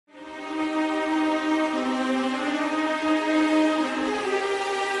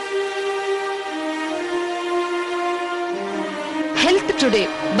Today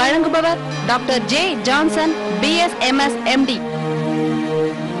வழங்குபவர் Dr.j.Jhonson BS MS MD.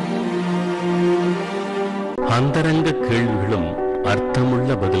 அந்தரங்க கேள்விகளும் அர்த்தமுள்ள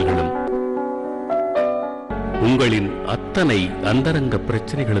பதில்களும். உங்களின் அத்தனை அந்தரங்க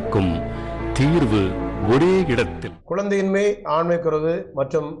பிரச்சனைகளுக்கும் தீர்வு ஒரே இடத்தில். குழந்தையின்மை, ஆண்மை குறைவு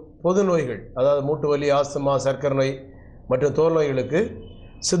மற்றும் பொது நோய்கள், அதாவது மூட்டு வலி, ஆஸ்துமா, சர்க்கரை நோய் மற்றும் தோல் நோய்களுக்கு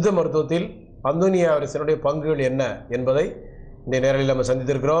சித்த மருத்துவத்தில் அந்தோனியா அரசனுடைய பங்குகள் என்ன என்பதை இந்த நேரத்தில் நம்ம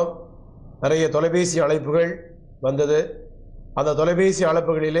சந்தித்திருக்கிறோம். நிறைய தொலைபேசி அழைப்புகள் வந்தது. அந்த தொலைபேசி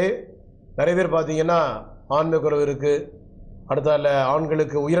அழைப்புகளிலே நிறைய பேர் பார்த்தீங்கன்னா ஆண்மை குறைவு இருக்குது, அடுத்தால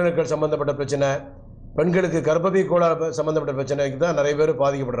ஆண்களுக்கு உயிரணுக்கள் சம்மந்தப்பட்ட பிரச்சனை, பெண்களுக்கு கர்ப்பப்பை கோளாறு சம்மந்தப்பட்ட பிரச்சனைக்கு தான் நிறைய பேர்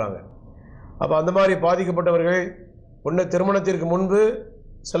பாதிக்கப்படுறாங்க. அப்போ அந்த மாதிரி பாதிக்கப்பட்டவர்கள் ஒன்று திருமணத்திற்கு முன்பு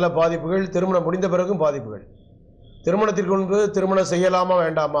சில பாதிப்புகள், திருமணம் முடிந்த பிறகும் பாதிப்புகள், திருமணத்திற்கு முன்பு திருமணம் செய்யலாமா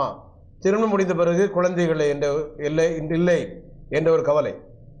வேண்டாமா, திருமணம் முடிந்த பிறகு குழந்தைகள் இல்லை என்ற ஒரு கவலை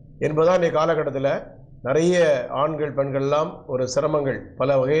என்பதுதான் இன்றைய காலகட்டத்தில் நிறைய ஆண்கள் பெண்கள்லாம் ஒரு சிரமங்கள் பல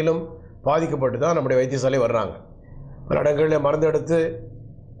வகையிலும் பாதிக்கப்பட்டு தான் நம்முடைய வைத்தியசாலை வர்றாங்க. பல இடங்களில் மருந்து எடுத்து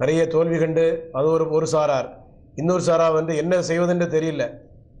நிறைய தோல்வி கண்டு அது ஒரு சாரார், இன்னொரு சாரார் வந்து என்ன செய்வதுன்னு தெரியல,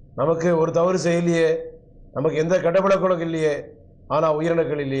 நமக்கு ஒரு தவறு செய்யலையே, நமக்கு எந்த கெட்டப்பழக்கம் இல்லையே, ஆனால்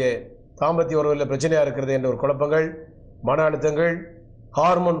உயிரினங்கள் இல்லையே, தாம்பத்திய உறவில் பிரச்சனையாக இருக்கிறது என்ற ஒரு குழப்பங்கள், மன அழுத்தங்கள்,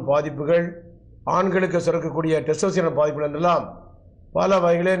 ஹார்மோன் பாதிப்புகள், ஆண்களுக்கு சுரக்கக்கூடிய டெஸ்டோஸ்டிரோன் பாதிப்புகள் என்றெல்லாம் பல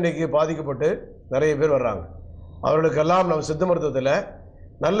வகைகளே இன்றைக்கி பாதிக்கப்பட்டு நிறைய பேர் வர்றாங்க. அவர்களுக்கெல்லாம் நம்ம சித்த மருத்துவத்தில்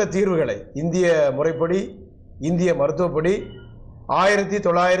நல்ல தீர்வுகளை இந்திய முறைப்படி, இந்திய மருத்துவப்படி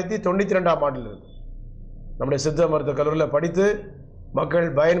 1992ஆம் ஆண்டில் இருக்கு நம்முடைய சித்த மருத்துவ கல்லூரியில் படித்து மக்கள்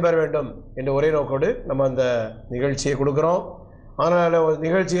பயன்பெற வேண்டும் என்ற ஒரே நோக்கோடு நம்ம அந்த நிகழ்ச்சியை கொடுக்குறோம். ஆனால்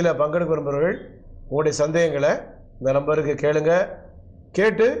நிகழ்ச்சியில் பங்கெடுக்க விரும்புகிறவர்கள் உங்களுடைய சந்தேகங்களை இந்த நம்பருக்கு கேளுங்க.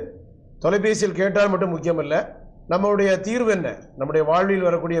 கேட்டு தொலைபேசியில் கேட்டால் மட்டும் முக்கியம் இல்லை, நம்முடைய தீர்வு என்ன, நம்முடைய வாழ்வில்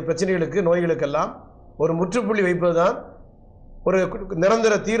வரக்கூடிய பிரச்சனைகளுக்கு, நோய்களுக்கெல்லாம் ஒரு முற்றுப்புள்ளி வைப்பது தான், ஒரு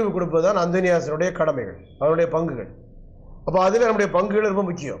நிரந்தர தீர்வு கொடுப்பது தான் அந்தோனியாசனுடைய கடமைகள், அவருடைய பங்குகள். அப்போ அதில் நம்முடைய பங்குகள் ரொம்ப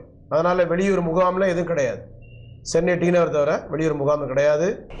முக்கியம். அதனால் வெளியூர் முகாமில் எதுவும் கிடையாது, சென்னை டீனர் தவிர வெளியூர் முகாம் கிடையாது.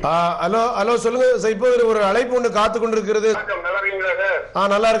 ஹலோ ஹலோ சொல்லுங்க. இப்போ ஒரு அழைப்பு ஒன்று காத்து கொண்டு இருக்கிறது.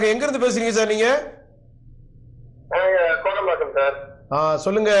 நல்லா இருக்கு. எங்கிருந்து பேசுறீங்க சார் நீங்க?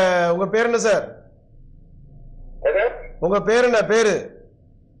 சொல்லுங்க, உங்க பேர் என்ன சார்? உங்க பேர் என்ன? பேரு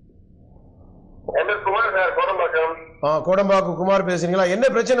கோடம்பாக்கம் குமார் பேசுறீங்களா? என்ன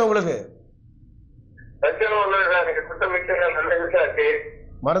பிரச்சனை உங்களுக்கு?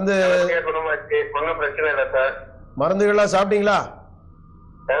 மருந்து மருந்துகள்லாம் சாப்பிட்டீங்களா?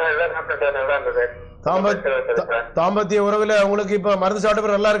 தாம்பத்திய உறவுல உங்களுக்கு இப்ப மருந்து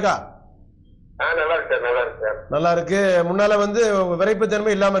சாப்பிட்ட நல்லா இருக்கா? நல்லா இருக்கு. முன்னால வந்து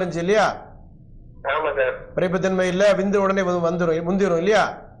விரைப்புத்தன்மை இல்லாம இருந்துச்சு இல்லையா? விரைப்புத்தன்மை இல்ல, விந்து உடனே முந்திரும் இல்லையா?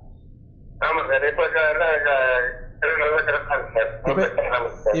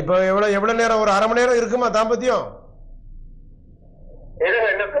 இப்ப எவ்வளவு நேரம், ஒரு அரை மணி நேரம் இருக்குமா தாம்பத்தியம்?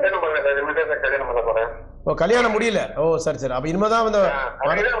 கல்யாணம் முடியல. ஓ சரி சரி. அப்ப இனிமேதான் வந்து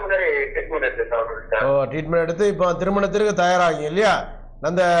ட்ரீட்மெண்ட் எடுத்து இப்ப திருமணத்திற்கு தயாராகும் இல்லையா?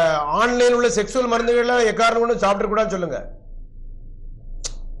 அந்த ஆன்லைன் உள்ள செக்ஸுவல் மருந்துகள்ல எக்காரணம் ஒன்று சாப்பிட கூடாதுன்னு சொல்லுங்க.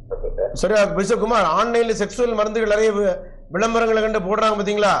 சரியா பிஷகுமார்? ஆன்லைன்ல செக்ஸுவல் மருந்துகள் நிறைய விளம்பரங்களை கண்டு போடுறாங்க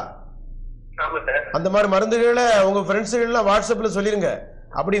பாத்தீங்களா? அந்த மாதிரி மருந்துகளை உங்க ஃப்ரெண்ட்ஸுகள்லாம் வாட்ஸ்அப்ல சொல்லிருங்க.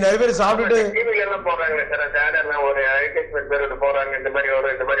 அப்படி நிறைய பேர் சாப்பிட்டுட்டு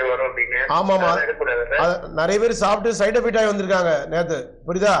ஆமா ஆமா நிறைய பேர் சாப்பிட்டு சைட் எஃபெக்ட் ஆகி வந்திருக்காங்க நேத்து.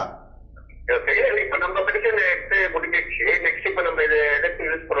 புரியுதா?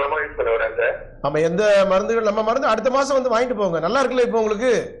 ஆமா, எந்த மருந்துகள் நம்ம மருந்து அடுத்த மாசம் வந்து வாங்கிட்டு போங்க. நல்லா இருக்குல்ல இப்போ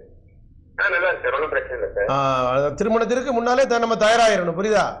உங்களுக்கு? திருமணத்திற்கு முன்னாலே நம்ம தயாராகிடணும்.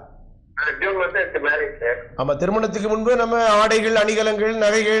 புரியுதா? ஆமா, திருமணத்துக்கு முன்பு நம்ம ஆடைகள், அணிகலன்கள்,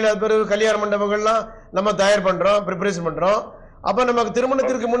 நகைகள், அது பிறகு கல்யாண மண்டபங்கள்லாம் நம்ம தயார் பண்றோம், ப்ரிப்பரேஷன் பண்றோம். அப்ப நமக்கு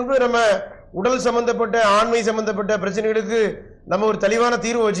திருமணத்திற்கு முன்பு நம்ம உடல் சம்பந்தப்பட்ட, ஆண்மை சம்பந்தப்பட்ட பிரச்சனைகளுக்கு நம்ம ஒரு தெளிவான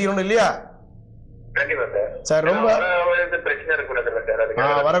தீர்வு வச்சுக்கணும் இல்லையா சார்? ரொம்ப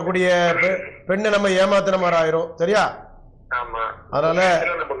வரக்கூடிய பெண்ணை நம்ம ஏமாத்தின மாதிரி ஆயிரும். சரியா? அதனால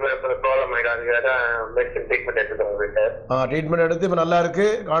ட்ரீட்மெண்ட் எடுத்து இப்ப நல்லா இருக்கு.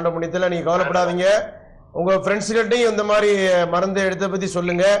 காண்ட புண்ணியத்துல நீங்க கவலைப்படாதீங்க. உங்க ஃப்ரெண்ட்ஸ்கிட்டையும் இந்த மாதிரி மருந்து எடுத்த பத்தி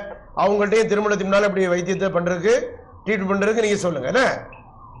சொல்லுங்க. அவங்கள்ட்டையும் திருமணத்துக்கு முன்னால இப்படி வைத்தியத்தை பண்றதுக்கு, ட்ரீட்மெண்ட் பண்றதுக்கு நீங்க சொல்லுங்க. என்ன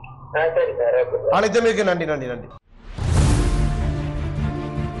அழைத்தமைக்கு நன்றி நன்றி நன்றி.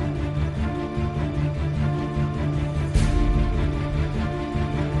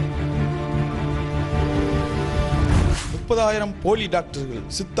 $30,000 போலி டாக்டர்கள்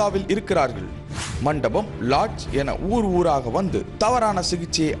சித்தாவில் இருக்கிறார்கள். மண்டபம், லாட்ஜ் என ஊர் ஊராக வந்து தவறான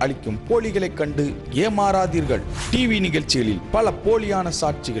சிகிச்சையை அளிக்கும் போலிகளை கண்டு ஏமாறாதீர்கள். டிவி நிகழ்ச்சிகளில் பல போலியான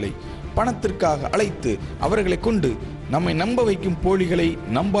சாட்சிகளை பணத்திற்காக அழைத்து அவர்களை கொண்டு நம்மை நம்ப வைக்கும் போலிகளை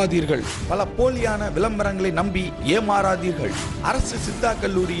நம்பாதீர்கள். பல போலியான விளம்பரங்களை நம்பி ஏமாறாதீர்கள். அரசு சித்தா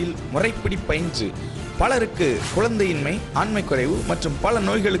கல்லூரியில் முறைப்படி பயின்று பலருக்கு குழந்தையின்மை, ஆண்மை குறைவு மற்றும் பல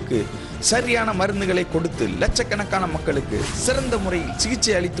நோய்களுக்கு சரியான மருந்துகளை கொடுத்து லட்சக்கணக்கான மக்களுக்கு சிறந்த முறையில்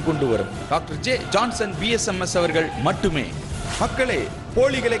சிகிச்சை அளித்துக் கொண்டு வரும் Dr.j.Jhonson BSMS அவர்கள் மட்டுமே. மக்களே,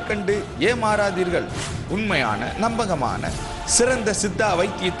 போலிகளை கண்டு ஏமாறாதீர்கள். உண்மையான, நம்பகமான, சிறந்த சித்தா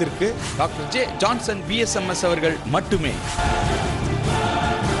வைத்தியத்திற்கு Dr.j.Jhonson BSMS அவர்கள் மட்டுமே.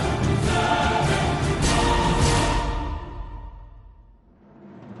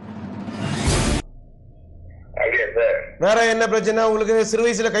 வேற என்ன பிரச்சனை உங்களுக்கு? சிறு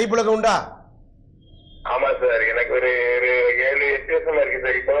வயசுல கைப்பழக்கம் உண்டா? ஆமா சார், எனக்கு ஒரு 7-8 வருஷமா இருக்கு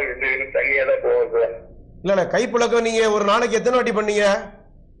சார். இப்போ தண்ணியா தான் போகும் சார். இல்ல கைப்பழக்கம் நீங்க ஒரு நாளைக்கு எத்தனை வாட்டி பண்ணீங்க?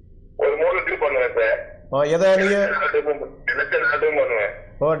 ஒரு 3 ட்ரிப் பண்ணுவேன் சார். எதை நீங்க பண்ணுவேன்?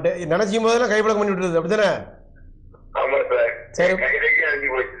 நினைச்சும் போதெல்லாம் கைப்பழக்கம் பண்ணி விட்டுருது, அப்படித்தானே? ஆமா சார். சரி, கைரேகை அழிஞ்சு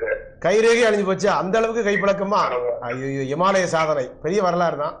போச்சு சார். கைரேகை அழிஞ்சு போச்சு. அந்த அளவுக்கு கைப்பழக்கமா? ஐயோ, இமாலய சாதனை, பெரிய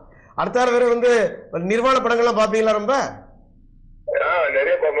வரலாறு தான். அடுத்த வேற வந்து நிர்வாண படங்கள்லாம் பாப்பீங்களா? ரொம்ப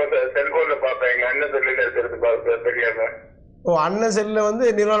நிறைய பாப்பேன் சார். செல்போன்ல பாப்பேன். எங்க அண்ணன் செல்லுல இருக்கிறது பாப்பேன் தெரியாம. ஓ, அண்ணன் செல்லுல வந்து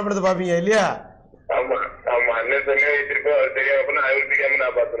நிர்வாண படத்தை பாப்பீங்க இல்லையா? ஆமா ஆமா, அண்ணன் செல்ல வச்சிருக்கோம். அவர் தெரியாம அவர் தெரியாம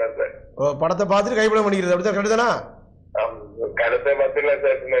நான் பாத்துறேன் சார். ஓ, படத்தை பார்த்துட்டு கைப்பழக்கம் பண்ணிக்கிறது, அப்படிதான்? கரெக்ட் தானா? கடத்தை பாத்துலாம்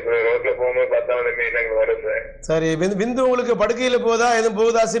சார். ரோட்ல போகும்போது பார்த்தா எனக்கு வரும் சார். சரி, விந்து உங்களுக்கு படுக்கையில போகுதா? எதுவும்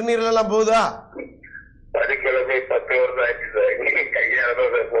போகுதா? சிறுநீர்ல எல்லாம் போகுதா? படுக்கையில போய் 10 வருஷம் ஆயிடுச்சு சார். கையால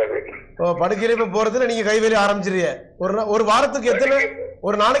போகுது. ஓ, படுக்கையில இப்ப போறதுல நீங்க கைவேலி ஆரம்பிச்சிருங்க. ஒரு வாரத்துக்கு எத்தனை,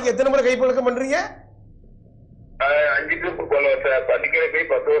 ஒரு நாளைக்கு எத்தனை முறை கைப்பழக்கம் பண்றீங்க? 5 ட்ரிப் பண்ணுவேன் சார். படுக்கையில போய்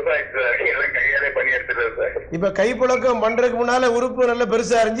 10 வருஷம் ஆயிடுச்சு சார். எல்லாம் கையாலே பண்ணி எடுத்துறேன் சார். இப்ப கைப்பழக்கம் பண்றதுக்கு முன்னால உறுப்பு நல்ல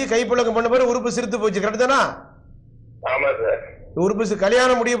பெருசா இருந்துச்சு, கைப்பழக்கம் பண்ண பிறகு உறுப்பு சிரித்து போச்சு, கரெக்ட் தானா? ஆமா சார். உறுப்பு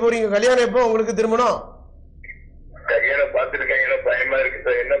கல்யாணம் முடிய போறீங்க. கல்யாணம் எப்போ உங்களுக்கு? திருமணம் கல்யாணம் பாத்துருக்கேன். பயமா இருக்கு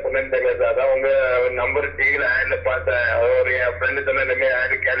சார். என்ன பண்ணு தெரியல சார். அதான் உங்க நம்பர் டிவில ஆட்ல பார்த்தேன். ஒரு என் ஃப்ரெண்டு சொன்ன இந்த மாதிரி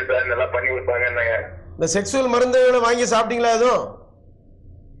ஆடு கேளு சார், நல்லா பண்ணி கொடுப்பாங்க. இந்த செக்ஸுவல் மருந்துகளை வாங்கி சாப்பிட்டீங்களா? எதுவும்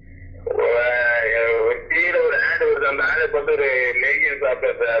ஒரு டிவில ஒரு ஆடு வருது. அந்த ஆடை பார்த்து ஒரு லேகியம்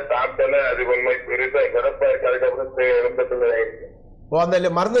சாப்பிட்டேன் சார். சாப்பிட்டோன்னா அது கொஞ்சம் பெருசா சிறப்பா இருக்கு. அதுக்கப்புறம் ரொம்ப தொந்தரவாயிருக்கு. ஓ,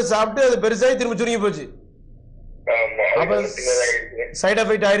 அந்த மருந்து சாப்பிட்டு அது பெருசாகி திரும்ப சுருங்கி போச்சு. அப்ப சைட்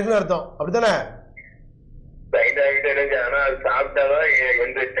எஃபெக்ட் ஆயிருக்குன்னு அர்த்தம், அப்படித்தானே?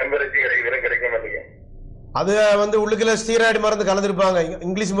 அது வந்து உள்ளுக்குள்ள ஸ்டீராய்டு மருந்து கலந்துருப்பாங்க.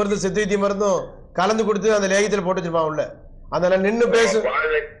 இங்கிலீஷ் மருந்து, சித்த வைத்திய மருந்தும் கலந்து கொடுத்து அந்த லேகத்தில் போட்டு வச்சிருப்பாங்க உள்ள. அதெல்லாம் நின்னு பேசு,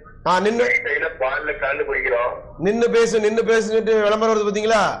 நின்னு பேசுன்னு விளம்பரம் வருது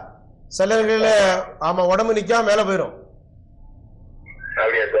பாத்தீங்களா? சிலர்கள ஆமா, உடம்பு நிக்காம மேல போயிடும்.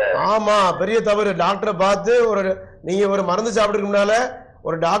 ஆமா, பெரிய தவறு. டாக்டரை பார்த்து நீங்க ஒரு மருந்து சாப்பிடுறதுக்கு முன்னால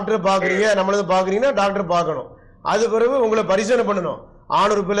ஒரு டாக்டரை பாக்குறீங்க, நம்மளது பாக்குறீங்கன்னா டாக்டர் பார்க்கணும். அது பிறகு உங்களை பரிசோதனை பண்ணணும்.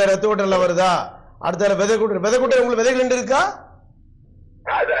 ஆணுறுப்புல ரத்த ஓட்டம் எல்லாம் வருதா? அடுத்த விதை கூட்ட உங்களுக்கு விதைகள் இருக்கா?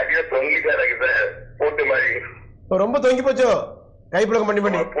 ரொம்ப தொங்கி போச்சோ? கைப்பழக்கம் பண்ணி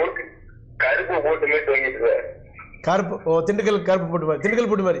பண்ணி கருப்பு. ஓ, திண்டுக்கல் கருப்பு போட்டு மாதிரி, திண்டுக்கல்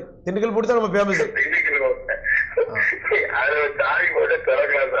போட்டு மாதிரி. திண்டுக்கல் போட்டு தான் நம்ம ஃபேமஸ்.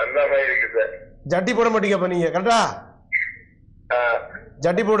 ஜட்டி போட மாட்டீங்க அப்ப நீங்க, கரெக்டா?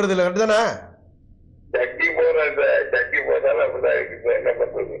 ஜட்டி போடுறது இல்ல, கரெக்ட் தானே?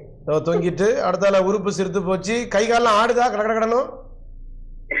 தொங்கிட்டு அடுத்தால உறுப்பு சிரித்து போச்சு. கை காலம் ஆடுதா? கடனும்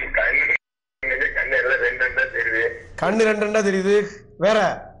கண்ணு 2 தெரியுது. வேற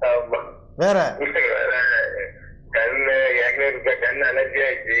வேற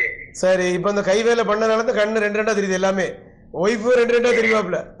சரி, இப்ப இந்த கைவேலை பண்ணனால கண்ணு 2 தெரியுது. எல்லாமே ஒய்ஃபு 2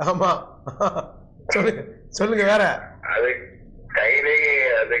 தெரியுமாப்ல. ஆமா, சொல்லுங்க சொல்லுங்க. வேற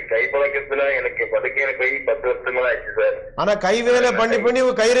கைப்பழக்கத்துல எனக்கு படுக்கையில போய் 10 வருஷமா ஆயிடுச்சு சார். ஆனா கைவேலை பண்ணி பண்ணி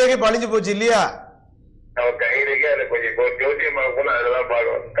கைரேகை பழிஞ்சு போச்சு இல்லையா? கைரேகை கொஞ்சம் ஜோசியமாக போனா அதெல்லாம்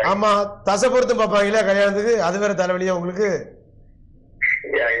பாக்கணும். ஆமா, தசை பொருத்தம் பாப்பாங்களா கல்யாணத்துக்கு? அது வேற தலைவலியா உங்களுக்கு?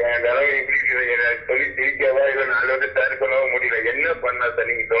 சொல்லி சிரிக்கவா இல்ல 4 வந்து தடுக்கணும் முடியல. என்ன பண்ணா சார்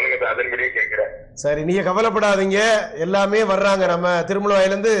நீங்க சொல்லுங்க, அதன்படியே கேட்கிறேன். சரி, நீங்க கவலைப்படாதீங்க. எல்லாமே வர்றாங்க. நம்ம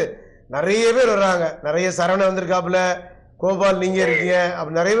திருமலவாயில இருந்து நிறைய பேர் வர்றாங்க. நிறைய சரவண வந்திருக்காப்புல, கோபால் நீங்க இருக்கீங்க,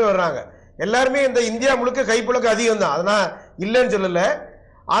 அப்படி நிறைய பேர் வர்றாங்க. எல்லாருமே இந்த இந்தியா முழுக்க கைப்பழக்கம் அதிகம் தான், அதனால இல்லைன்னு சொல்லல.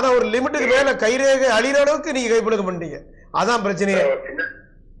 ஆனா ஒரு லிமிட்டுக்கு மேல கைரேகை அழிகிற அளவுக்கு நீங்க கைப்பழக்கம் பண்ணிட்டீங்க, அதான் பிரச்சனையே.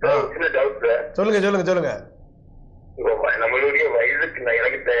 சொல்லுங்க சொல்லுங்க சொல்லுங்க. நம்மளுடைய வயதுக்கு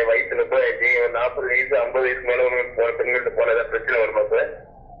எனக்கு வயசு 40 வயசு 50 வயசு மேல பெண்கள்ட்ட போன பிரச்சனை வருமா சார்?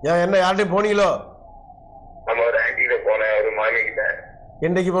 ஏன், என்ன யார்ட்டையும் போனீங்களோ?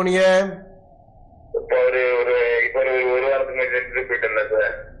 என்னைக்கு போனீங்க? இப்போ ஒரு வாரத்துக்கு முன்னாடி போயிட்டு இருந்தேன்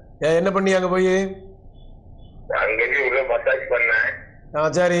சார். என்ன பண்ணி அங்க போய்? அங்கேயும் உள்ள மசாஜ் பண்ணேன்.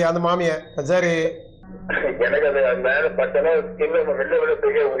 சரி, அந்த மாமிய சரி. எனக்கு அது மேல பட்டனா ஸ்கின்ல வெள்ளை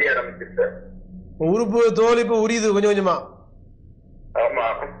வெள்ளை உரிய ஆரம்பிச்சிருச்சு. உறுப்பு தோல் இப்ப உரியுது கொஞ்சம் கொஞ்சமா. ஆமா,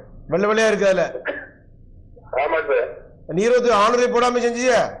 வெள்ளை வெள்ளையா இருக்கு அதுல. ஆமா சார். நீரோத்து ஆணுரை போடாம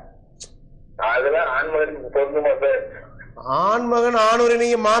செஞ்சிய? அதெல்லாம் ஆண்மகன் பொருந்துமா சார்? ஆண்மகன் ஆணுரை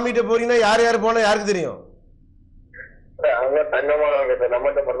நீங்க மாமிட்ட போறீங்கன்னா யார் யாரு போனா யாருக்கு தெரியும்? அவங்க தங்கமானவங்க சார்,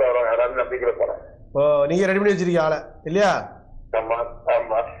 நம்மகிட்ட மட்டும் வரும். யாராவது நம்பிக்கையில போறேன். ஓ, நீங்க ரெடி பண்ணி வச்சிருக்கீங்க ஆளை இல்லையா? ஆமா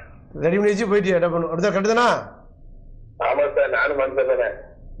ஆமா, ரெடி பண்ணி வச்சு போயிட்டு என்ன பண்ணும்? அப்படிதான் கட்டுதானா? ஆமா சார், நானும் மனுஷன் தானே.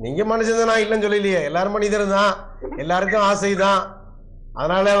 நீங்க மனுஷன் தானா? இல்லைன்னு சொல்லலையே, எல்லாரும் மனிதர் தான், எல்லாருக்கும் ஆசை தான்.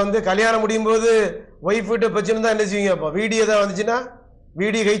 அதனால கல்யாணம் முடியும் போது ஒய்ஃப் கிட்ட பிரச்சனை தான் என்ன செய்வீங்க? அப்போ வீடியோ தான் வந்துச்சுன்னா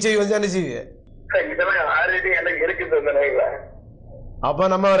வீடியோ கைச்செய் வந்து என்ன செய்வீங்க? இதெல்லாம் ஆல்ரெடி எனக்கு இருக்குது அந்த நிலையில. அப்ப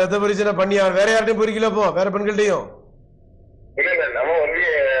நம்ம ரத்த பரிசீலனை பண்ணி வேற யார்ட்டையும் பொறிக்கல? போ வேற பெண்கள்ட்டையும் இல்ல, நம்ம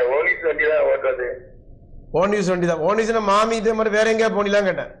ஓனிஸ் வண்டி தான் ஓட்டுறது. ஓனியூஸ் வண்டி தான். ஓனிஸ்னா மாமி இதே மாதிரி வேற எங்கேயா போனிலாம்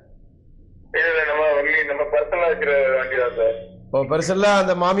கேட்டேன். இல்ல, நம்ம பர்சனலா இருக்கிற வண்டி தான் சார். ஓ, பெருசெல்லாம்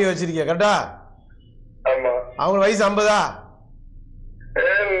அந்த மாமியை வச்சிருக்கீங்க கரெக்டா? ஆமா. அவங்க வயசு 50?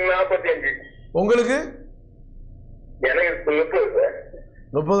 45. உங்களுக்கு? எனக்கு 30 சார்.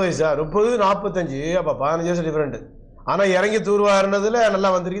 30 வயசா? 30 45, அப்ப 15 வருஷம் டிஃபரெண்ட். ஆனா இறங்கி தூர்வாருனதுல நல்லா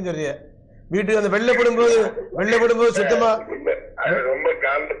வந்திருக்கு தெரியும். வீட்டுக்கு அந்த வெள்ளப்படும்போது சுத்தமா ரொம்ப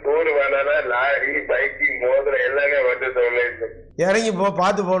காந்த தூர் வேணா லாரி பைக்கு மோதிர எல்லாமே வந்து இறங்கி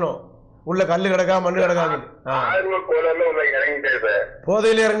பார்த்து போகணும். உள்ள கல்லு கிடக்கா மண்ணு கிடக்காங்க. இறங்கிட்டேன் சார்.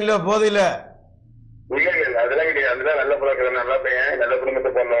 போதையில இறங்கல? போதையில இல்ல, அதெல்லாம் கிடையாது. அதெல்லாம் நல்ல பழக்கம், நல்ல பையன், நல்ல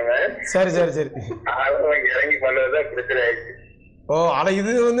குடும்பத்தை பண்ணுவாங்க. சரி சரி சரி. இறங்கி பண்ணதுதான் பிரச்சனை ஆயிடுச்சு. ஓ, ஆனா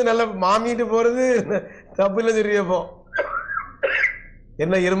இது நல்ல மாமிட்டு போறது தப்பு இல்ல தெரியப்போ.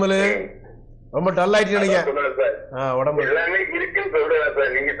 என்ன இருமலு? ரொம்ப டல் ஆயிட்டு நினைக்க உடம்பு எல்லாமே இருக்குன்னு சொல்றேன்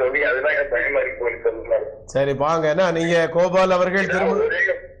சார். நீங்க சொல்லி அதுதான் பயமா இருக்கு சொல்லுங்க. சரி வாங்க. என்ன நீங்க கோபால் அவர்கள் திரும்ப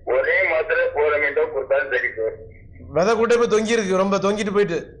ஒரே மாத்திரை போறமேட்டோ கொடுத்தாலும் சரி சார். விதை கூட்ட இப்ப தொங்கி இருக்கு, ரொம்ப தொங்கிட்டு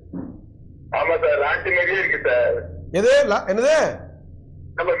போயிட்டு. ஆமா சார், நாட்டு மாதிரியே இருக்கு சார். எது என்னது?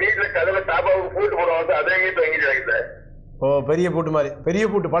 நம்ம வீட்டுல கதவை சாப்பாவுக்கு பூட்டு போடுவோம் சார், அதே மாதிரி தொங்கிட்டு இருக்கு சார். ஓ, பெரிய பூட்டு மாதிரி. பெரிய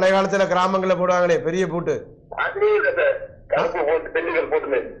பூட்டு பழைய காலத்துல கிராமங்கள்ல போடுவாங்களே பெரிய பூட்டு. அதுவே இல்ல சார், கருப்பு போட்டு திண்டுக்கல்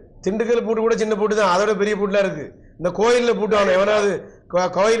போட்டுமே. திண்டுக்கல் பூட்டு கூட சின்ன பூட்டு தான், அதோட பெரிய பூட்டுலாம் இருக்கு. இந்த கோயில்ல பூட்டு வாங்க எவனாவது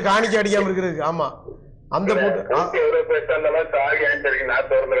கோயில் காணிக்க அடிக்காம இருக்கிறதுக்கு. ஆமா, அந்த பூட்டு.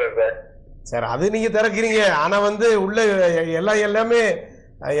 சார் அது நீங்க திறக்கிறீங்க, ஆனா உள்ள எல்லாமே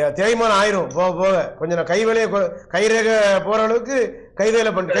தேய்மானம் ஆயிரும். போக போக கொஞ்சம் கை வேலையை கை ரேகை போற அளவுக்கு கை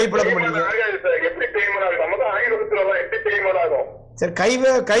வேலை பண்ணி கை பழக்க மாட்டீங்க. சரி,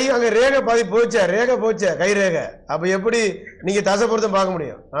 கை அங்க ரேகை பாதி போச்சா? ரேகை போச்சா? கை ரேகை. அப்ப எப்படி நீங்க தசை பொருத்தம் பார்க்க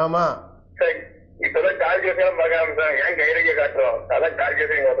முடியும்? ஆமா,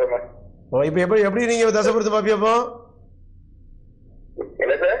 இப்ப எப்படி நீங்க தசை பொருத்தம் பாப்பியப்போ?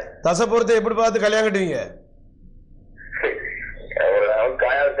 தசை பொருத்தம் எப்படி பார்த்து கல்யாணம் கட்டுவீங்க?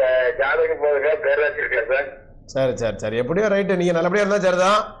 சரி சரி சரி, எப்படியோ ரைட்டு. நீங்க நல்லபடியா இருந்தா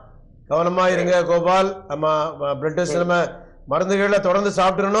சரிதான். கவனமா இருங்க கோபால். நம்ம பிளட் டெஸ்ட் நம்ம மருந்துகளை தொடர்ந்து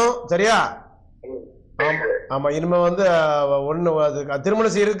சாப்பிட்டுறணும், சரியா? ஆமா ஆமா. இனிமே ஒண்ணு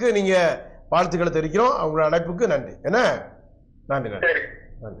திருமணம் செய்யறதுக்கு நீங்க வாழ்த்துக்களை தெரிவிக்கிறோம். அவங்களோட அழைப்புக்கு நன்றி. என்ன நன்றி நன்றி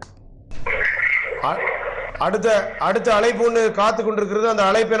நன்றி. அடுத்த அழைப்பு ஒண்ணு காத்து கொண்டிருக்கிறது. அந்த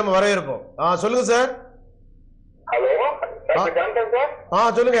அழைப்பை நம்ம வரவேற்போம். சொல்லுங்க சார்.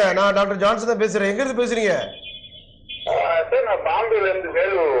 சொல்லுங்க. நான் டாக்டர் ஜான்சன் தான் பேசுறேன். எங்க இருந்து பேசுறீங்க?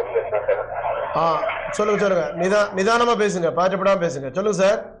 சொல்லுங்க சொல்லுங்க. நிதானமா பேசுங்க, பாட்டப்படாம பேசுங்க. சொல்லுங்க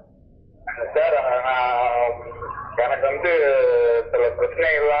சார். சார், எனக்கு சில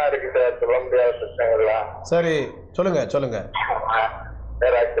பிரச்சனைகள்லாம் இருக்கு சார், சொல்ல முடியாத பிரச்சனைகள்லாம். சரி, சொல்லுங்க சொல்லுங்க.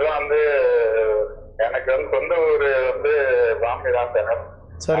 சார், ஆக்சுவலா எனக்கு சொந்த ஊரு பாம்பே தான் சார்.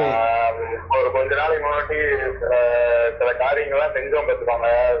 சரி. ஒரு கொஞ்ச நாளைக்கு முன்னாடி சில காரியங்கள்லாம் செஞ்சோம் பார்த்துக்கோங்க,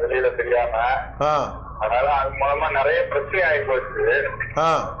 வெளியில தெரியாம. அதனால அது மூலமா நிறைய பிரச்சனை ஆகி போச்சு.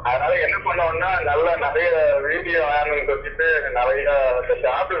 அதனால என்ன பண்ணோம்னா, நிறைய வீடியோ வேணும்னு சொல்லிட்டு நிறைய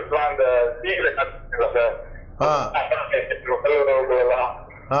டேப்லெட்ஸ் எல்லாம் அந்த சீக்கிர கட்டுல எல்லாம்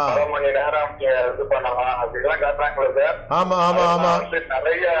 1/2 மணி நேரம் இது பண்ணலாம் அப்படிலாம் காட்டுறாங்களா சார்? ஆமா ஆமா ஆமா.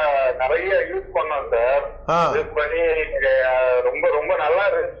 நிறைய யூஸ் பண்ணோம் சார். யூஸ் பண்ணி ரொம்ப ரொம்ப நல்லா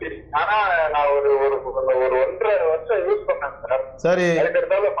இருந்துச்சு. ஆனா நான் ஒரு 1.5 வருஷம் யூஸ் பண்ணேன் சார். சரி.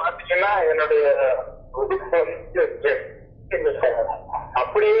 அதுக்கடுத்தால பாத்தீங்கன்னா என்னுடைய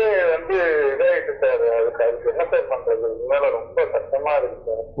அப்படியே இதாயிட்டு சார். அதுக்கு என்ன சார் பண்றது? உண்மையில ரொம்ப கஷ்டமா இருக்கு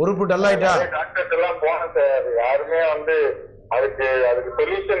சார். உறுப்பு டல்லாயிட்டா? டாக்டர்ஸ் எல்லாம் போனேன் சார், யாருமே அதுக்கு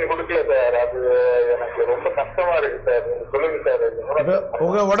சொல்யூஷன் கொடுக்கல சார். அது எனக்கு ரொம்ப கஷ்டமா இருக்கு சார். சொல்லுங்க சார்.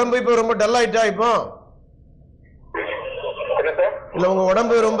 உங்க உடம்பு இப்ப ரொம்ப டல் ஆயிட்டா இப்போ? என்ன சார்? இல்ல உங்க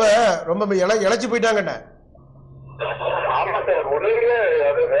உடம்பு ரொம்ப ரொம்ப இழைச்சு போயிட்டாங்கட்ட? ஆமா சார். ஒண்ணுமே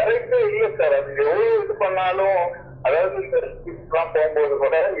அது வேலைக்கு இல்ல சார். அது எவ்வளவு இது பண்ணாலும், அதாவது இந்த போகும்போது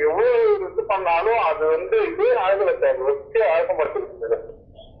கூட எவ்வளவு இது பண்ணாலும் அது இதே ஆகல சார். வச்சே ஆக மாட்டேங்குது.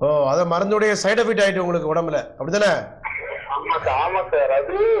 ஓ, அத மருந்துடைய சைடு எஃபெக்ட் ஆயிட்டு உங்களுக்கு உடம்புல, அப்படித்தானே? ஆமா சார்.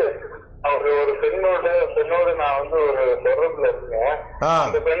 அது ஒரு பெண்ணோடு நான் ஒரு தொடர்புல இருக்கேன்.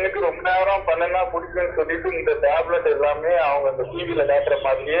 அந்த பெண்ணுக்கு ரொம்ப நேரம் பண்ணா பிடிக்கும்னு சொல்லிட்டு இந்த டேப்லெட் எல்லாமே அவங்க அந்த டிவில காட்டுற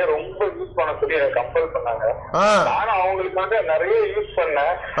மாதிரியே ரொம்ப யூஸ் பண்ண சொல்லி எனக்கு கம்பல் பண்ணாங்க. நானும் அவங்களுக்கு நிறைய யூஸ்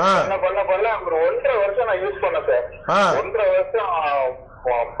பண்ணேன். பண்ண ஒரு 1.5 வருஷம் நான் யூஸ் பண்ணேன் சார். 1.5 வருஷம்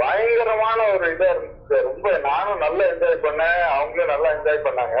பயங்கரமான ஒரு இதா இருந்துச்சு சார். ரொம்ப நானும் நல்லா என்ஜாய் பண்ணேன், அவங்களும் நல்லா என்ஜாய்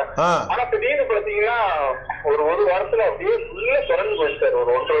பண்ணாங்க. ஆனா திடீர்னு பாத்தீங்கன்னா ஒரு வாரத்துல அப்படியே ஃபுல்லா குறைஞ்சு போயிடுச்சு சார்.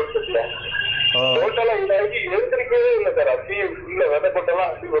 ஒரு 1.5 வருஷத்துல டோட்டலா இதாகி எழுந்திருக்கவே இல்லை சார். அப்படியே உள்ள விதைப்பட்டெல்லாம்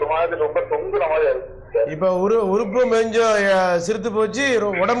அப்படி ஒரு மாதிரி ரொம்ப தொங்குற மாதிரி இருக்கு. இப்ப உறுப்பு கொஞ்சம் சிரித்து போச்சு,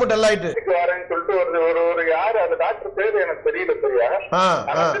 உடம்பு டல் ஆயிட்டு வரேன்னு சொல்லிட்டு ஒரு யாரு அந்த டாக்டர் பேரு எனக்கு தெரியல சரியா,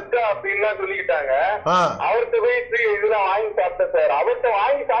 அப்படின்லாம் சொல்லிக்கிட்டாங்க. அவர்கிட்ட போய் இதெல்லாம் வாங்கி சாப்பிட்டேன் சார். அவர்கிட்ட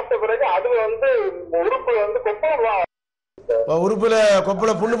வாங்கி சாப்பிட்ட பிறகு அது உறுப்பு கொப்பளம் உறுப்புல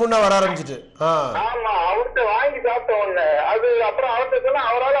கொப்பள புண்ணா வர ஆரம்பிச்சுட்டு. ஆமா, அவர்கிட்ட வாங்கி சாப்பிட்ட உடனே அது அப்புறம் அவர்கிட்ட சொன்னா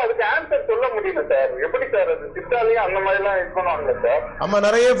அவரால் அதுக்கு ஆன்சர் சொல்ல முடியல சார். எப்படி சார் அது சித்தாலையும் அந்த மாதிரி எல்லாம் இது பண்ணுவாங்க சார்? ஆமா,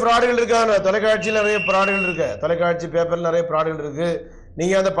 நிறைய ஃப்ராடுகள் இருக்காங்க. தொலைக்காட்சியில் நிறைய ஃப்ராடுகள் இருக்கு. தொலைக்காட்சி பேப்பர்ல நிறைய ஃப்ராடுகள் இருக்கு.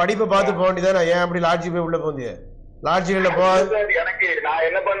 நீங்க அந்த படிப்பை பார்த்து போக வேண்டியதானே? ஏன் அப்படி லாட்ஜி போய் உள்ள போந்தீங்க? லாட்ஜிகள்ல எனக்கு நான்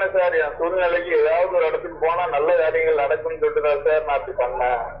என்ன பண்ணேன் சார், என் சூழ்நிலைக்கு ஏதாவது ஒரு இடத்துக்கு போனா நல்ல காரியங்கள் நடக்கும்னு சொல்லிட்டுதான் சார் நான் அப்படி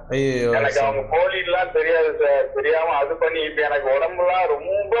பண்ணேன். எனக்கு அவங்க கோழி எல்லாம் தெரியாது சார். தெரியாம அது பண்ணி இப்ப எனக்கு உடம்புலாம்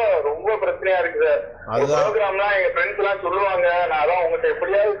ரொம்ப ரொம்ப பிரச்சனையா இருக்கு சார். ப்ரோக்ராம்லாம் எங்க ஃப்ரெண்ட்ஸ் எல்லாம் சொல்லுவாங்க. நான் அதான் உங்ககிட்ட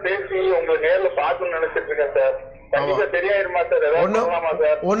எப்படியாவது பேசி உங்களை நேர்ல பாக்கணும்னு நினைச்சிட்டு இருக்கேன் சார். கண்டிப்பா சரியாயிருமா சார்? ஏதாவது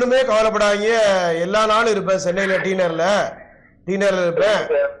சார்? ஒண்ணுமே கவலைப்படாதீங்க. எல்லா நாளும் இருப்பேன் சென்னையில டீனர்ல இருப்பேன்.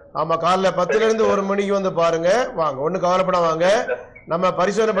 ஆமா, காலைல 10ல இருந்து 1 மணிக்கு வந்து பாருங்க. வாங்க, ஒண்ணு கவலைப்பட வாங்க. நம்ம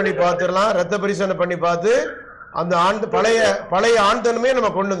பரிசோதனை பண்ணி பார்த்துடலாம். ரத்த பரிசோதனை பண்ணி பார்த்து அந்த பழைய ஆண் தன்மையை நம்ம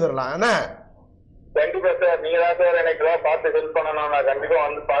கொண்டு வந்துடலாம். என்ன? கண்டிப்பா சார். நீங்க தான் சார் எனக்கு பார்த்து ஹெல்ப் பண்ணணும். நான் கண்டிப்பா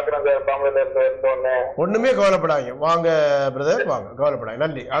வந்து பாக்குறேன் சார். பாம்பேல இருந்தோன்னு ஒண்ணுமே கவலைப்படாங்க. வாங்க பிரதர், வாங்க, கவலைப்படாங்க.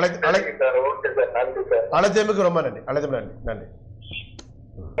 நன்றி. சார். Okay sir. நன்றி சார். அழைத்தமைக்கு ரொம்ப நன்றி. நன்றி.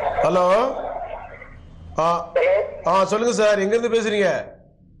 ஹலோ. சொல்லுங்க சார், எங்க இருந்து பேசுறீங்க?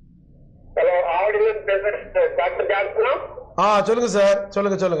 ஹலோ, ஆவடியில இருந்து பேசுறேன். Doctor Johnson. சொல்லுங்க சார்.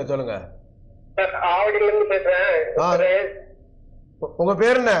 சொல்லுங்க. சார், ஆவடியில இருந்து பேசுறேன். உங்க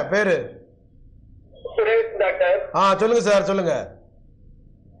பேர் என்ன? பேரு சுரேஷ் டாக்டர். சொல்லுங்க சார். சொல்லுங்க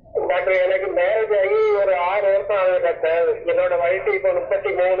டாக்டர். எனக்கு மேரேஜ் ஆகி ஒரு 6 வருஷம் ஆகுது டாக்டர். என்னோட வயசு இப்போ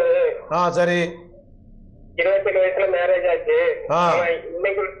 33. சரி. 27 வயசுல மேரேஜ் ஆச்சு.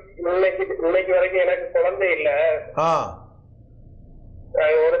 இன்னைக்கு வரைக்கும் எனக்கு குழந்தை இல்ல.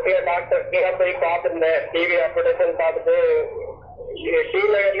 ஒரு சில டாக்டர் போய் பார்த்துருந்தேன். டிவி ஆபரேஷன் பார்த்துட்டு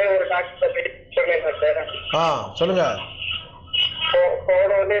ஸ்ரீநகர்ல ஒரு டாக்டர் சொன்னேன். சொல்லுங்க. போன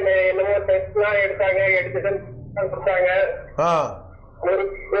உடனே என்னமோ டெஸ்ட் எல்லாம் எடுத்துட்டு கொடுத்தாங்க. ஒரு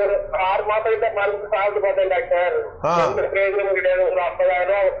 6 மாசம் தான் மருந்து சாப்பிட்டு பார்த்தேன் டாக்டர். எந்த பிரயோஜனமும் கிடையாது. ஒரு 50,000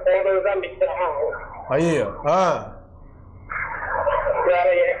 ரூபாய் போனதுதான் மிச்சம். ஐயோ. வேற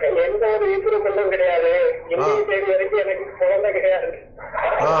எந்த ஒரு இம்ப்ரூவ்மெண்ட்டும் கிடையாது. இன்னும் தேதி வரைக்கும் எனக்கு குழந்தை கிடையாது.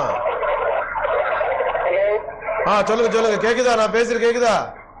 ஹலோ. சொல்லுங்க. கேக்குதா? நான் பேசுறது கேக்குதா?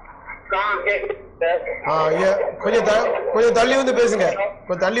 கொஞ்சம் தள்ளி வந்து பேசுங்க.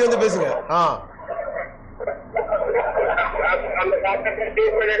 அந்த டாக்டர்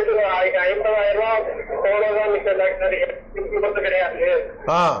ட்ரீட்மெண்ட் எடுத்து 50,000 ரூபாய் போனதான் மிச்சம் டாக்டர் கிடையாது.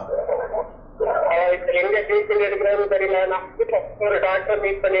 எங்க ட்ரீட்மெண்ட் எடுக்கிறதுன்னு தெரியல. நான் ஒரு டாக்டர்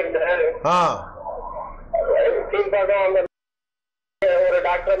மீட் பண்ணிருந்தேன். ஒரு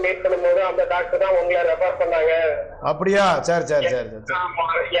டாக்டர் மீட் பண்ணும்போது அந்த டாக்டர் தான் உங்களை ரெஃபர் பண்ணாங்க. அப்படியா? சரி.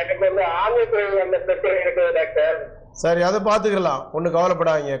 எனக்கு ஆண்மை குறைவு அந்த பிரச்சனை இருக்குது டாக்டர். சரி, அதை பாத்துக்கலாம். ஒண்ணு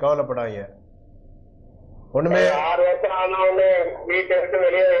கவலைப்படாங்க. ஒண்ணுமே 6 வருஷம் ஆனவொன்னு வீட்டை விட்டு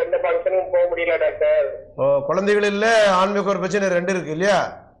வெளியே எந்த ஃபங்க்ஷனுக்கும் போக முடியல டாக்டர். குழந்தைகள் இல்ல, ஆண்மைக்கு ஒரு பிரச்சனை 2 இருக்கு இல்லையா?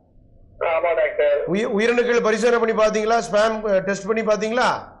 ஆமா டாக்டர். உயிரணுக்கள் பரிசோதனை பண்ணி பாத்தீங்களா? ஸ்பேம் டெஸ்ட் பண்ணி பாத்தீங்களா?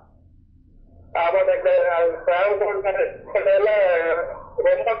 ஆமா டாக்டர். ஸ்பேம்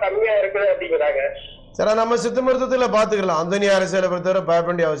ரொம்ப கம்மியா இருக்குது அப்படிங்கிறாங்க. சரி, நம்ம சித்த மருத்துவத்துல பாத்துக்கலாம். அந்தனி அரசியலை பொறுத்தவரை பயப்பட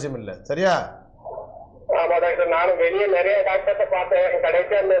வேண்டிய அவசியம் இல்லை. சரியா? ஆமா டாக்டர், நானும் வெளியே நிறைய டாக்டர்கிட்ட பார்த்தேன்.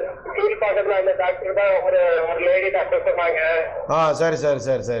 கடைசி அந்த கீழ் பக்கத்துல அந்த டாக்டர் தான் ஒரு லேடி டாக்டர் சொன்னாங்க. சரி சரி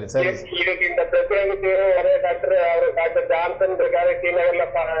சரி சரி சரி. இதுக்கு இந்த பிரச்சனைக்கு ஒரே டாக்டர், அவர் டாக்டர் ஜான்சன் இருக்காரு, டி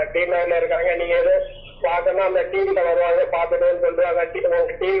நகர்ல இருக்காங்க. நீங்க ஏதோ பாக்கணும் அந்த டிவில வருவாங்க பாத்துட்டு சொல்றாங்க.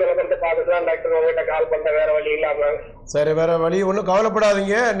 டிவில வந்து பாத்துட்டு தான் டாக்டர் உங்ககிட்ட கால் பண்ண, வேற வழி இல்லாம. சரி, வேற வழி ஒன்றும்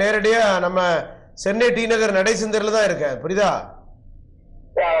கவலைப்படாதீங்க. நேரடியா நம்ம சென்னை டி நகர் நடைசந்தரில் தான் இருக்கேன், புரியுதா?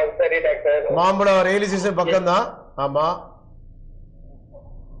 சரி டாக்டர். மாம்பழம் ரயில்வே ஸ்டேஷன் பக்கம் தான். ஆமா,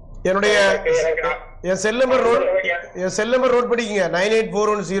 என்னுடைய என் செல் நம்பர் நோட் பண்ணிக்கங்க,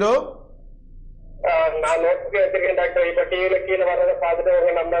 98410. நான் நோட் பண்ணி வச்சிருக்கேன் டாக்டர். இப்ப டிவில கீழே வர்றதை பார்த்துட்டு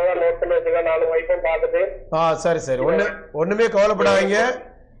உங்க நம்பர் தான் நோட் பண்ணி வச்சிருக்கேன். நானும் வைஃபும் பார்த்துட்டு. சரி சரி, ஒண்ணுமே கவலைப்படாதீங்க.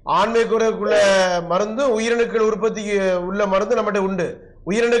 ஆண்மைக்குள்ள மருந்து, உயிரணுக்கள் உற்பத்திக்கு உள்ள மருந்து நம்மகிட்ட உண்டு.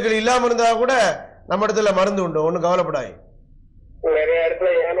 உயிரணுக்கள் இல்லாம இருந்தா கூட நம்ம இடத்துல மருந்து உண்டு, ஒன்னும் கவலைப்படாதீங்க. நிறைய இடத்துல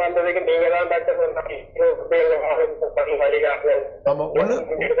ஏமாந்ததுக்கு நீங்க தான் டாக்டர் சொன்னாங்க.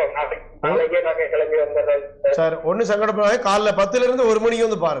 கிளம்பி வந்துடுறேன் சார். ஒன்னும் சங்கடப்படாது. காலைல 10ல இருந்து 1 மணிக்கு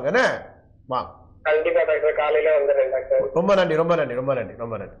வந்து பாருங்க. கண்டிப்பா டாக்டர், காலையில வந்துடுறேன் டாக்டர். ரொம்ப நன்றி ரொம்ப நன்றி ரொம்ப நன்றி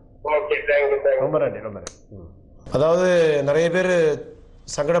ரொம்ப நன்றி. ஓகே, தேங்க்யூ ரொம்ப நன்றி ரொம்ப நன்றி. அதாவது நிறைய பேர்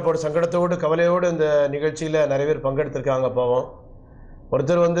சங்கடத்தோடு கவலையோடு இந்த நிகழ்ச்சியில் நிறைய பேர் பங்கெடுத்திருக்காங்க. பாவம்,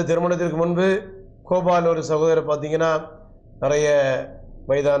 ஒருத்தர் வந்து திருமணத்திற்கு முன்பு கோபால் ஒரு சகோதரர் பார்த்தீங்கன்னா நிறைய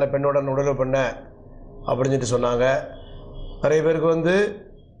வயதான பெண்ணுடன் உடலுறவு பண்ண அப்படின்னு சொல்லிட்டு சொன்னாங்க. நிறைய பேருக்கு வந்து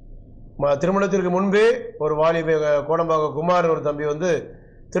திருமணத்திற்கு முன்பே ஒரு வாலிப கோடம்பாக குமார் ஒரு தம்பி வந்து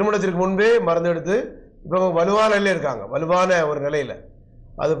திருமணத்திற்கு முன்பே மருந்து எடுத்து இப்போ வலுவான நிலையில் இருக்காங்க, வலுவான ஒரு நிலையில்.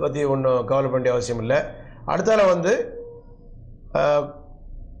 அதை பற்றி ஒன்றும் கவலை வேண்டிய அவசியம் இல்லை. அடுத்தால வந்து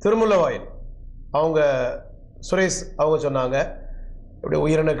திருமுல்லவாயில் அவங்க சுரேஷ் அவங்க சொன்னாங்க, இப்படி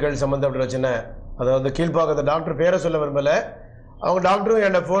உயிரணுக்கள் சம்மந்தப்பட்ட பிரச்சனை. அதாவது கீழ்பாக்கத்தை டாக்டர் பேரை சொல்ல விரும்பலை. அவங்க டாக்டரும்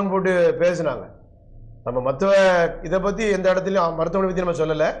என்னை ஃபோன் போட்டு பேசினாங்க. நம்ம மருத்துவ இதை பற்றி எந்த இடத்துலையும் மருத்துவனை பற்றி நம்ம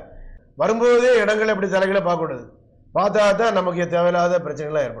சொல்லலை. வரும்போதே இடங்களை எப்படி தலைகளை பார்க்கக்கூடாது. பார்த்தா தான் நமக்கு தேவையில்லாத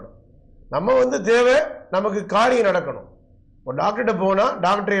பிரச்சனைகள்லாம் ஏற்படும். நம்ம வந்து தேவை நமக்கு காரியம் நடக்கணும். ஒரு டாக்டர்கிட்ட போனால்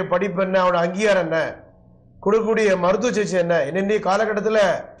டாக்டருடைய படிப்பு என்ன, அவனோட அங்கீகாரம் என்ன, கொடுக்கக்கூடிய மருத்துவ சிகிச்சை என்ன. இன்னைய காலகட்டத்தில்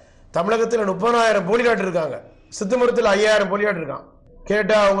தமிழகத்தில் 30,000 போலி டாக்டர் இருக்காங்க. சித்த மருத்துவத்தில் 5,000 போலி டாக்டர் இருக்கான்.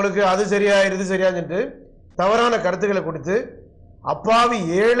 கேட்டால் அவங்களுக்கு அது சரியா இது சரியான்னு தவறான கருத்துக்களை கொடுத்து அப்பாவி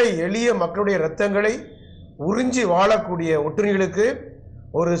ஏழை எளிய மக்களுடைய இரத்தங்களை உறிஞ்சி வாழக்கூடிய ஒட்டுணிகளுக்கு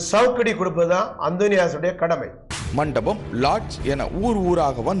ஒரு சவுக்கடி கொடுப்பதுதான் அந்தோனியாசுடைய கடமை. மண்டபம், லாட்ஜ் என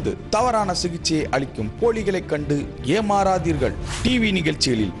ஊராக வந்து தவறான சிகிச்சையை அளிக்கும் போலிகளை கண்டு ஏமாறாதீர்கள். டிவி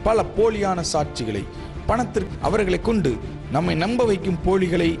நிகழ்ச்சிகளில் பல போலியான சாட்சிகளை பணத்திற்கு அவர்களை கொண்டு நம்மை நம்ப வைக்கும்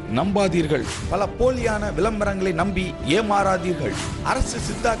போலிகளை நம்பாதீர்கள். பல போலியான விளம்பரங்களை நம்பி ஏமாறாதீர்கள். அரசு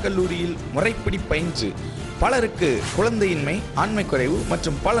சித்தா கல்லூரியில் முறைப்படி பயின்று பலருக்கு குழந்தையின்மை, ஆண்மை குறைவு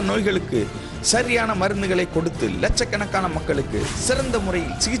மற்றும் பல நோய்களுக்கு சரியான மருந்துகளை கொடுத்து லட்சக்கணக்கான மக்களுக்கு சிறந்த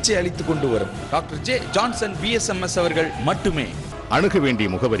முறையில் சிகிச்சை அளித்துக் கொண்டு வரும் Dr.j.Jhonson BSMS அவர்கள் மட்டுமே. அணுக வேண்டிய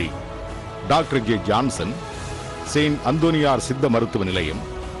முகவரி Dr.j.Jhonson, செயின்ட் அந்தோனியார் சித்த மருத்துவ நிலையம்,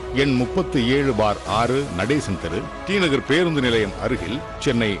 எண் 37/6 நடேசன் தெரு, டி நகர் பேருந்து நிலையம் அருகில்,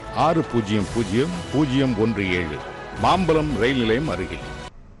 சென்னை 600017, மாம்பலம் ரயில் நிலையம் அருகில்.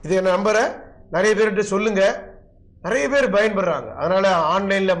 இது என்ன நம்பரை நிறைய பேர்கிட்ட சொல்லுங்க. நிறைய பேர் பயன்படுறாங்க. அதனால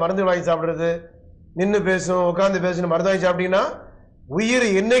ஆன்லைன்ல மருந்து வாங்கி சாப்பிடுறது, நின்று பேசும், உட்காந்து பேசணும், மருந்து வாங்கி சாப்பிட்டீங்கன்னா உயிர்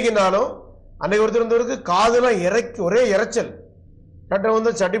என்னைக்குனாலும். அன்னைக்கு ஒருத்தருக்கு காதெல்லாம் ஒரே இறைச்சல். கரெக்டாக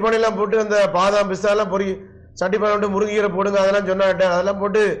வந்து சட்டிப்பானையெல்லாம் போட்டு அந்த பாதாம் பிஸ்தாலாம் பொறி சட்டிப்பானை விட்டு முருங்கீரை போடுங்க அதெல்லாம் சொன்னாட்டேன். அதெல்லாம்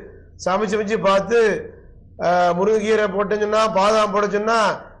போட்டு சமைச்சு பார்த்து முருங்கீரை போட்டேன்னு சொன்னா, பாதாம் போட சொன்னா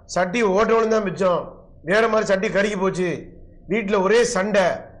சட்டி ஓட்டோன்னு தான் மிச்சம். வேற மாதிரி சட்டி கருகி போச்சு. வீட்டில் ஒரே சண்டை.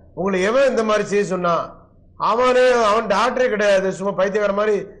 உங்களை எவன் இந்த மாதிரி செய்ய சொன்னான்? அவன் டாக்டரே கிடையாது, சும்மா பைத்தியக்கார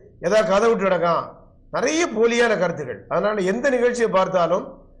மாதிரி ஏதாவது கதை விட்டு கிடக்கான். நிறைய போலியான கருத்துக்கள். அதனால எந்த நிகழ்ச்சியை பார்த்தாலும்,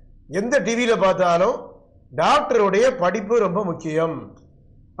 எந்த டிவியில பார்த்தாலும் டாக்டருடைய படிப்பு ரொம்ப முக்கியம்.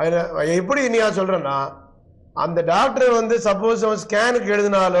 எப்படி நீ சொல்றேன்னா, அந்த டாக்டர் வந்து சப்போஸ் அவன் ஸ்கேனுக்கு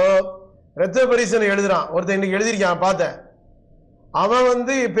எழுதினாலோ ரத்த பரிசோதனை எழுதுறான். ஒருத்தன் இன்னைக்கு எழுதிருக்கான் பார்த்தேன். அவன்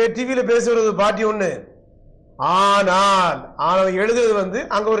வந்து இப்ப டிவியில பேசுறது பாட்டி ஒண்ணு, ஆனால் அவன் எழுதுறது வந்து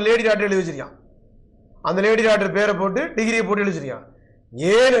அங்க ஒரு லேடி டாக்டர் எழுதி வச்சிருக்கான். அந்த லேடி டாக்டர் பேரை போட்டு டிகிரியை போட்டு எழுதி வச்சிருக்கான்.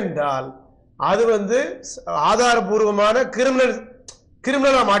 ஏனென்றால் அது வந்து ஆதாரபூர்வமான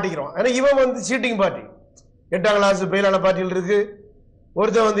கிரிமினலா மாட்டிக்கிறோம். ஏன்னா இவன் வந்து சீட்டிங் பார்ட்டி, 8ஆம் கிளாஸ் பெயிலான பார்ட்டியில் இருக்கு.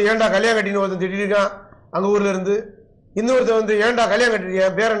 ஒருத்தன் வந்து ஏண்டா கல்யாணம் கட்டின்னு ஒருத்தன் திட்டிருக்கான் அங்க ஊர்ல இருந்து. இன்னொருத்தன் வந்து ஏண்டா கல்யாணம்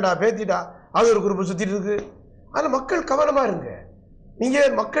கட்டிருக்கேன், பேரண்டா பேத்திட்டா, அது ஒரு குரூப் சுத்திட்டு இருக்கு. அதுல மக்கள் கவனமா இருங்க. நீங்க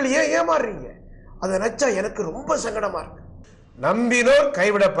மக்கள் ஏன் ஏமாறுறீங்க? அதை நினைச்சா எனக்கு ரொம்ப சங்கடமா இருக்கு. நம்பினோர்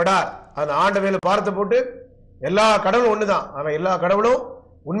கைவிடப்படார். அந்த ஆண்ட மேல பாரத்தை போட்டு எல்லா கடவுளும் ஒண்ணுதான். ஆனா எல்லா கடவுளும்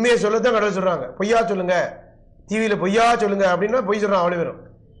உண்மையை சொல்லத்தான் கடவுள் சொல்றாங்க. பொய்யா சொல்லுங்க, டிவியில் பொய்யா சொல்லுங்க அப்படின்னா பொய் சொல்றான் அவ்வளோ வரும்.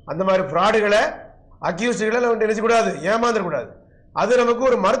 அந்த மாதிரி ஃப்ராடுகளை அக்யூஸ்டுகளை நம்ம நினைச்சக்கூடாது, ஏமாந்துடக்கூடாது. அது நமக்கு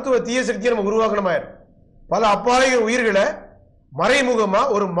ஒரு மருத்துவ தீய சக்தியை நம்ம உருவாக்கணுமாயிரும். பல அப்பாய உயிர்களை மறைமுகமா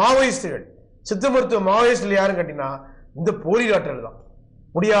ஒரு மாவோயிஸ்டுகள், சித்த மருத்துவ மாவோயிஸ்டுகள் யாரும் கேட்டீங்கன்னா இந்த போலி டாக்டர்கள் தான்.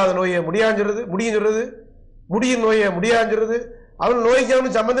 முடியாத நோயை முடியாஞ்சிருது, முடியும் சொல்றது, முடியும் நோயை முடியாஞ்சிருது. அவன் நோய்க்கு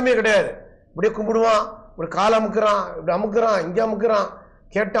அவனுக்கு சம்பந்தமே கிடையாது. இப்படியே கும்பிடுவான், ஒரு காலை அமுக்குறான், இப்படி அமுக்குறான், இங்கே அமுக்குறான்,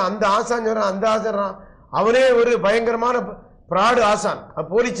 கேட்டான் அந்த ஆசான் சொல்றான், அந்த ஆசான். அவனே ஒரு பயங்கரமான பிராடு ஆசான்,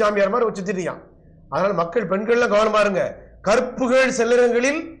 போலி சாமியார் மாதிரி சுத்திட்டான். அதனால மக்கள் பெண்கள்லாம் கவனமா இருங்க. கற்புகள்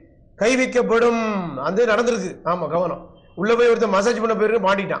செல்லரங்களில் கை வைக்கப்படும், அந்த நடந்திருக்கு. ஆமா கவனம். உள்ள போய் ஒருத்தர் மசாஜ் பண்ண போயிருக்கு,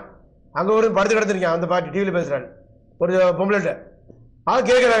 மாட்டிட்டான். அங்க ஒரு படுத்து கிடத்திருக்கான். அந்த பாட்டி டிவியில் பேசுறாள் ஒரு பொம்பளைட்ட.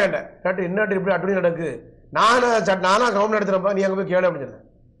 கேட்கிறாங்க டாக்டர் என்ன இப்படி அப்படி நடக்கு, நானா கவனம் நடத்துறப்பா, நீ அங்கே போய் கேளு அப்படின்னு சொன்னேன்.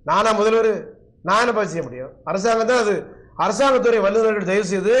 நானா முதல்வர், நான் என்ன செய்ய முடியும்? அரசாங்கம் தான் அது. அரசாங்கத்துறை வல்லுநர்கள் தயவு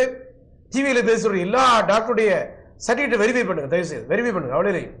செய்து டிவியில் பேசுற எல்லா டாக்டருடைய சர்டிஃபிகேட் வெரிஃபை பண்ணுங்க, தயவு செய்து வெரிஃபை பண்ணுங்க.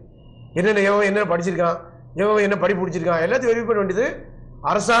 அவ்வளோ என்னென்ன எவன் என்ன படிச்சிருக்கான், எவன் என்ன படிப்பு முடிச்சிருக்கான், எல்லாத்தையும் வெரிஃபை பண்ண வேண்டியது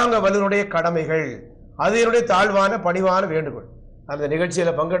அரசாங்க வல்லுநருடைய கடமைகள். அது என்னுடைய தாழ்வான பணிவான வேண்டுகோள். அந்த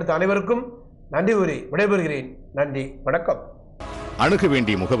நிகழ்ச்சியில் பங்கெடுத்த அனைவருக்கும் நன்றி கூறி விடைபெறுகிறேன். நன்றி, வணக்கம். அணுக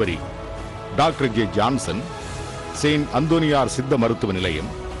வேண்டிய முகவரி: டாக்டர்.j.ஜான்சன், செயின்ட் அந்தோனியார் சித்த மருத்துவ நிலையம்,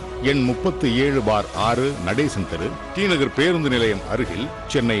 எண் 37/6 நடேசன் தெரு, டி நகர் பேருந்து நிலையம் அருகில்,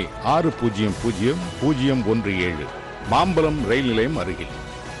 சென்னை 600017, மாம்பலம் ரயில் நிலையம் அருகில்.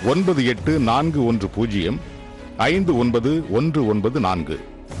 9841059194.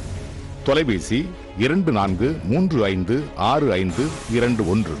 தொலைபேசி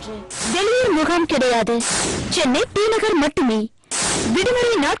 24356521. வெளியூர் முகாம் கிடையாது, சென்னை டி நகர் மட்டுமே.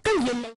 விடுமுறை நாட்கள் இல்லை.